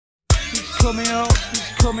coming up,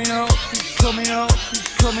 he's coming up, he's coming up, he's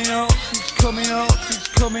coming up, he's coming up, he's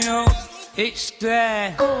coming up. It's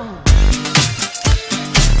there.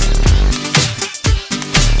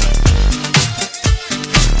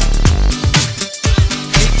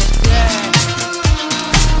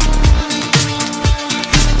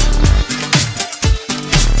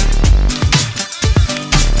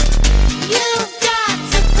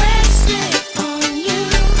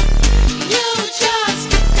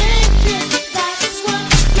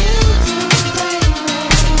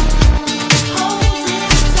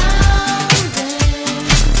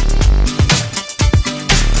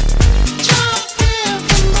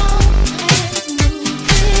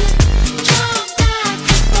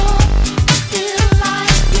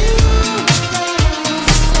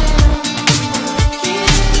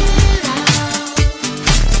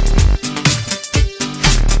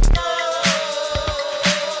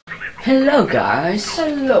 Hello guys!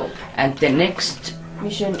 Hello! And the next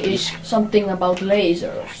Mission is something about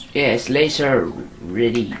lasers. yes, laser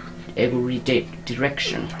redirection.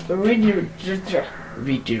 Redirection. Redirection.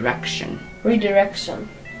 Redirection.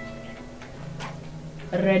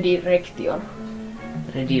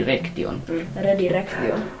 Redirection.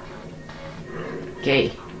 Redirection.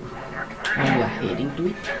 Okay. Now we are heading to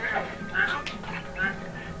it.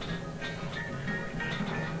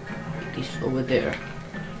 It is over there.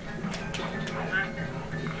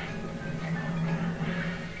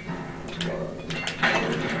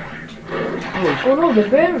 Oh no, the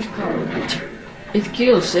bear's coming. It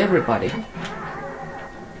kills everybody.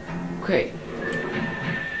 Okay.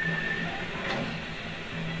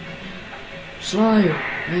 Sly,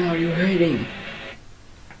 where are you heading?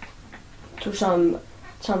 To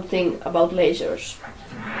something about lasers.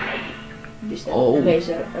 This Oh.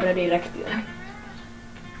 laser redirection.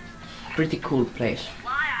 Pretty cool place.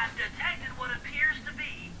 I've detected what appears to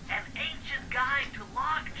be an ancient guide to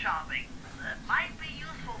log chopping that might be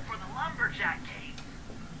useful for the lumberjack cave.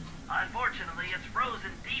 Unfortunately, it's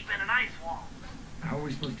frozen deep in an ice wall. How are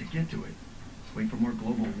we supposed to get to it? Wait for more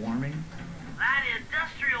global warming? That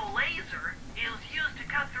industrial laser is used to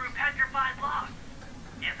cut through petrified logs.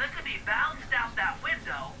 If it could be bounced out that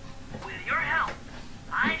window, with your help,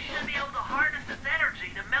 I should be able to harness its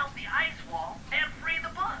energy to melt the ice wall and free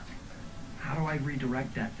the book. How do I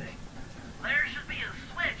redirect that thing? There should be a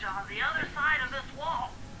switch on the other side of this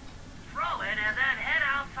wall. Throw it and then head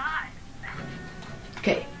outside.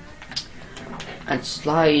 Okay. And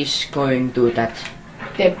Sly is going to that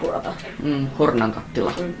Tempurata.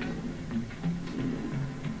 hornankattila.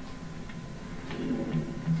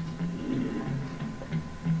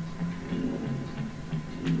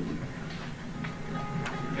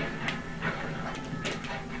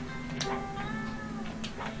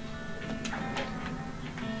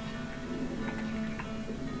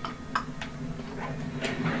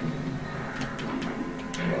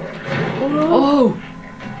 Oh!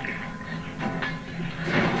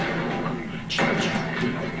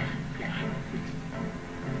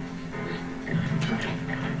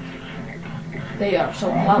 They are so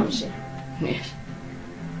clumsy. Yes.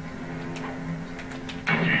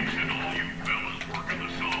 Attention all you fellas working the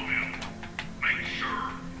sawmill. Make sure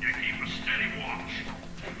you keep a steady watch.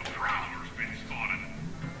 The prowler's been spotted.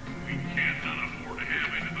 We cannot afford to have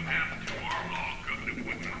any of them happen to our log cutting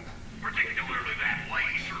equipment. Particularly that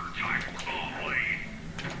laser type saw blade.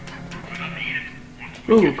 We're gonna need it once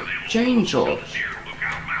we Look, get to them chainsaws. deer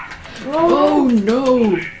lookout mountains. Oh no!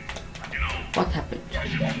 You know, What happened? you should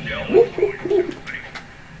still enjoy your thing.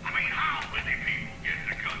 I mean, how many people get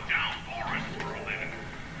to cut down forests for a living?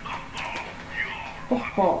 You are.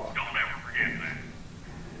 Oho. Don't ever forget that.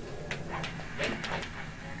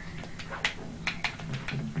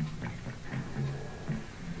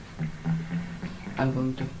 I'm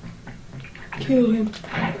going to Kill him.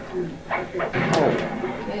 oh.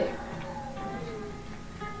 Okay.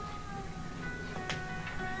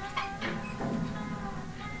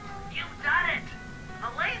 You've done it!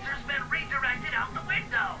 The laser's been redirected out the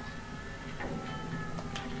window.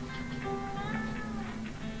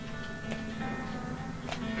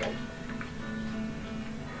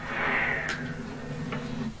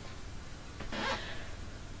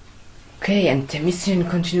 Okay, and the mission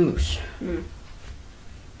continues.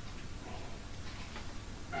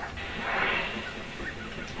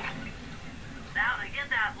 Now to get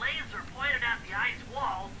that laser pointed at the ice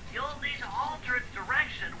wall, you'll need to alter its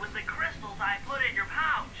direction with the crystals I put in your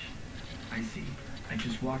pouch. I see. I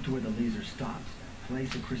just walk to where the laser stops,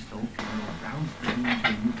 place a crystal, and it'll bounce the beam to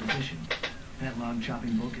a new position. That log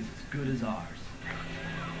chopping book is as good as ours.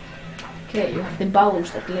 Okay, you have to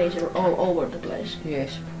bounce that laser all over the place.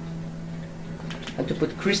 Yes. And to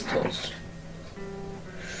put crystals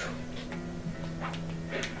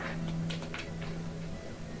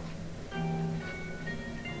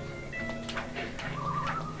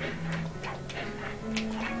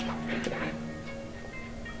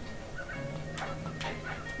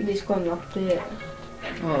It is going up there.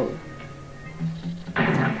 Oh.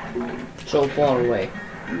 So far away.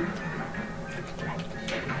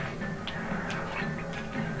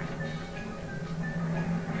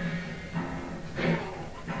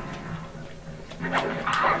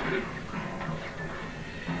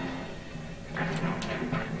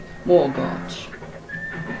 More gods.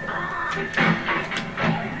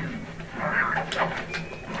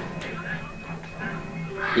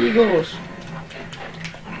 Eagles!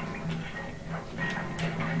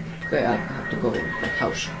 Okay, I have to go to that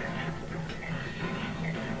house.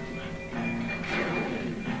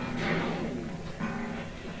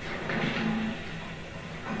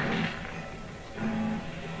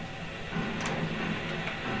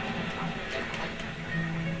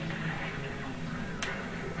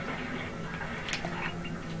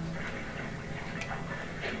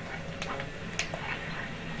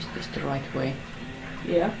 Is this the right way?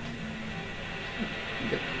 Yeah.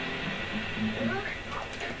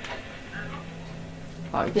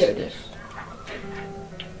 Oh, it's There it this. is.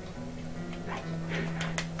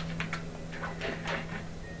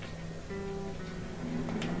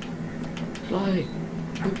 Fly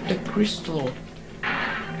with the crystal.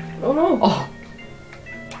 Oh no! Oh!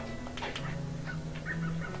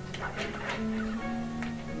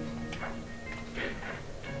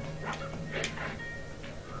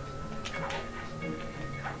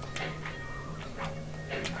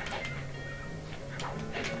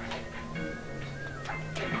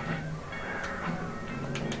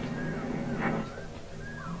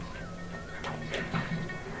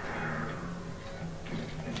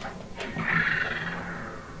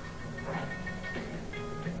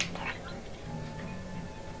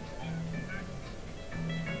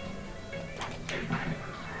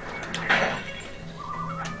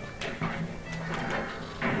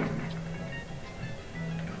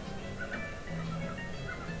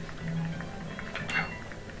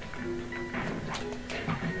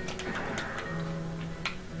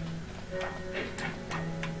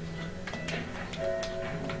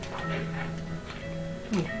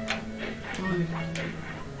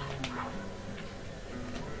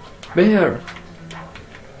 Bear!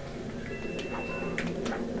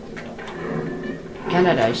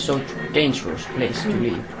 Canada is so dangerous place to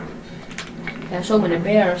live. There are so many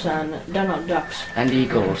bears and Donald ducks. And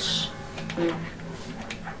eagles.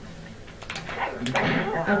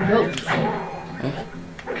 And goats.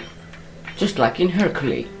 Just like in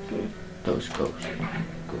Hercules. Those goats.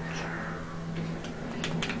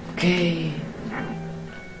 Okay.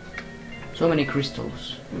 So many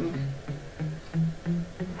crystals.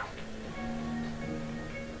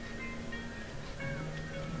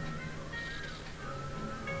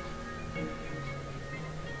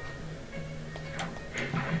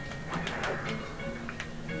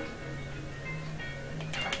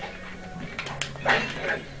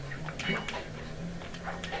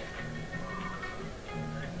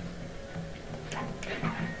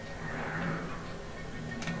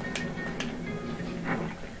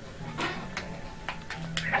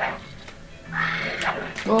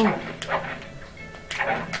 Oh,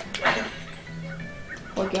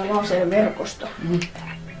 Oikea laserverkosto.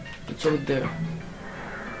 it's over there.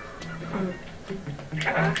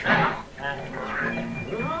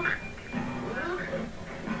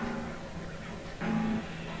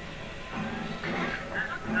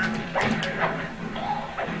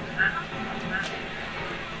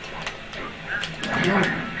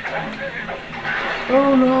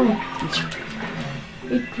 Oh no!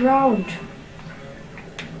 It drowned.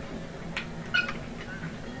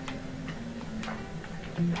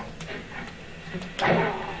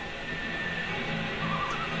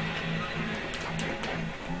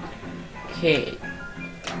 Okay,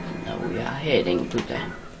 now we are heading to the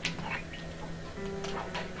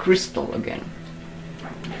crystal again.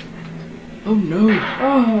 Oh no!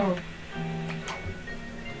 Oh!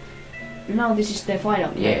 Now this is the final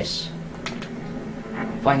place. Yes.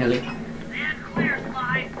 Finally. Stand clear,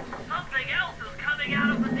 Sly. Something else is coming out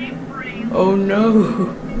of the deep freeze. Oh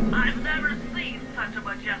no! I've never seen such a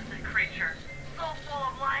majestic creature. So full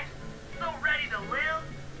of life, so ready to live.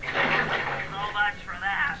 So much for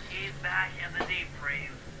that. He's back in the deep freeze.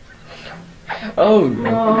 Oh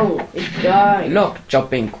no! No, it died. Lock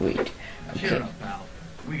chopping quid. Cheer Okay. up, pal.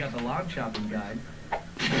 We got the log chopping guide.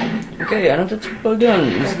 Okay, another triple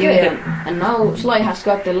done. Let's give Okay, it and now Sly has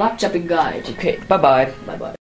got the lap chopping guide. Okay, bye bye. Bye bye.